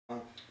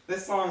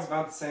This song's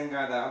about the same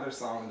guy that other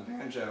song with the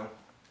banjo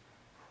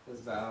is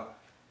about.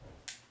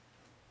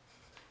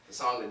 The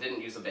song that didn't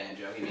use a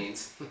banjo, he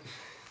means.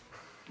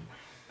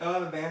 I'll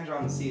have a banjo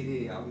on the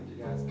CD. I'll give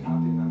you guys a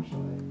copy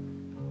eventually.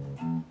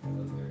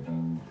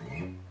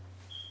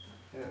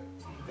 Yeah,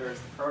 there's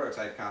the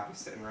prototype copy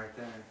sitting right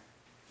there.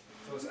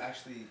 So it's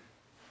actually,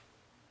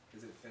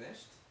 is it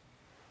finished?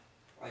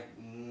 Like,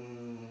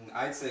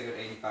 I'd say a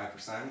good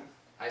 85%.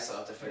 I still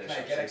have to finish Can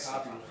I up get a some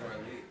copy stuff on before I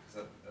it.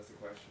 leave? That's the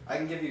question. I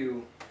can give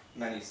you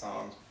many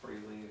songs before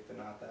you leave, but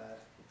not that.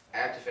 I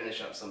have to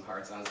finish up some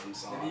parts on some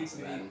songs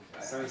and then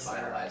Sorry,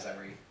 finalize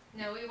every.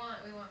 No, we want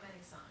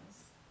many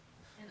songs,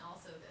 and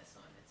also this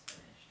one that's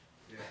finished.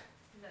 Yeah.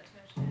 Is that too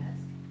much to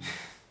ask?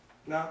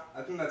 No,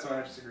 I think that's what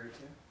I just agreed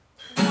to.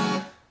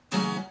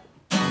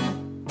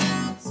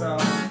 So,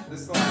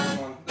 this is the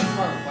last one. This is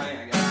what we're playing,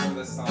 I guess, for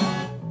this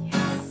song.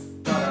 Yes.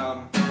 But,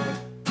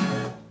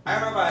 I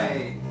don't know if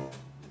I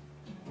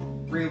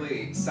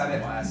really said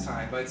it last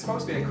time, but it's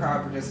supposed to be a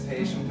crowd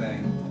participation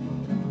thing.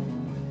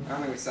 I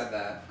don't think we said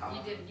that.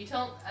 You didn't. You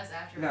told us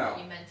after No. what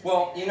you meant to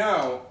Well, say. you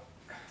know,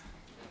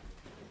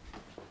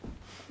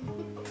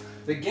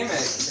 the gimmick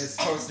is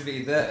supposed to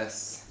be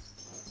this.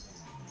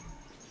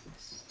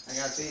 I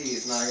got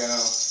these, and I go,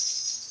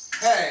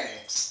 hey!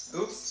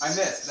 Oops, I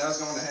missed. That was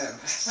going to him.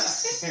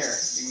 Here,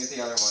 you can get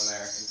the other one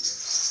there.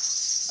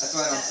 That's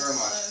why I don't throw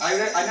much.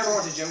 I never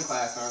went to gym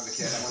class when I was a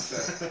kid.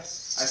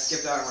 I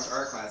skipped out and went to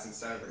art class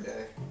instead every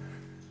day.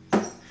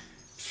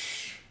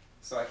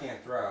 So I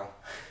can't throw.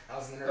 I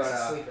was in the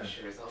nurse sleeping.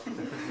 Sure as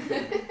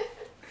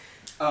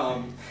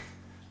hell.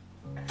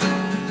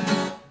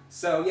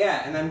 So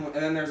yeah, and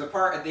then there's a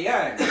part at the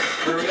end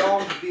where we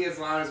all be as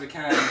loud as we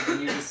can,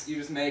 and you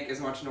just make as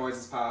much noise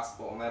as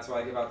possible, and that's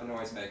why I give out the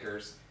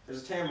noisemakers.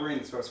 There's a tambourine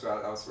that's supposed to go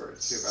out elsewhere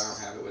too, but I don't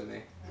have it with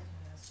me.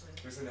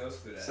 Where's the nose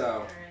flute at? So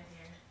Right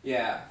here.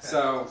 yeah,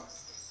 so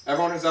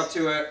everyone who's up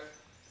to it,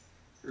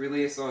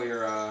 release all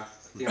your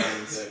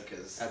feelings Good,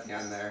 because at the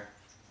end there.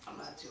 I'm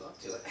not too up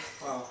to it.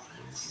 Well,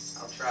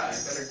 I'll try. You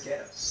better get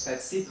him.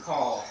 that steep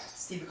call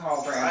brand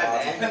Right,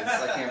 laws, man.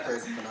 I can't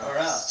phrase them enough.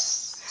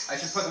 Alright. I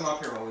should put them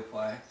up here while we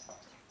play.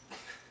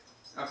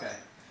 Okay.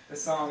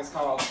 This song is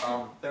called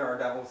There Are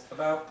Devils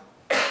About.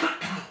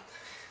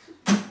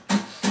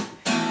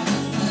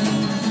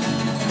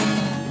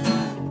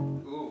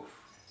 Ooh.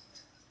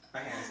 My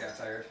hands got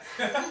tired.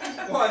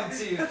 1,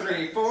 2,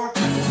 3, 4.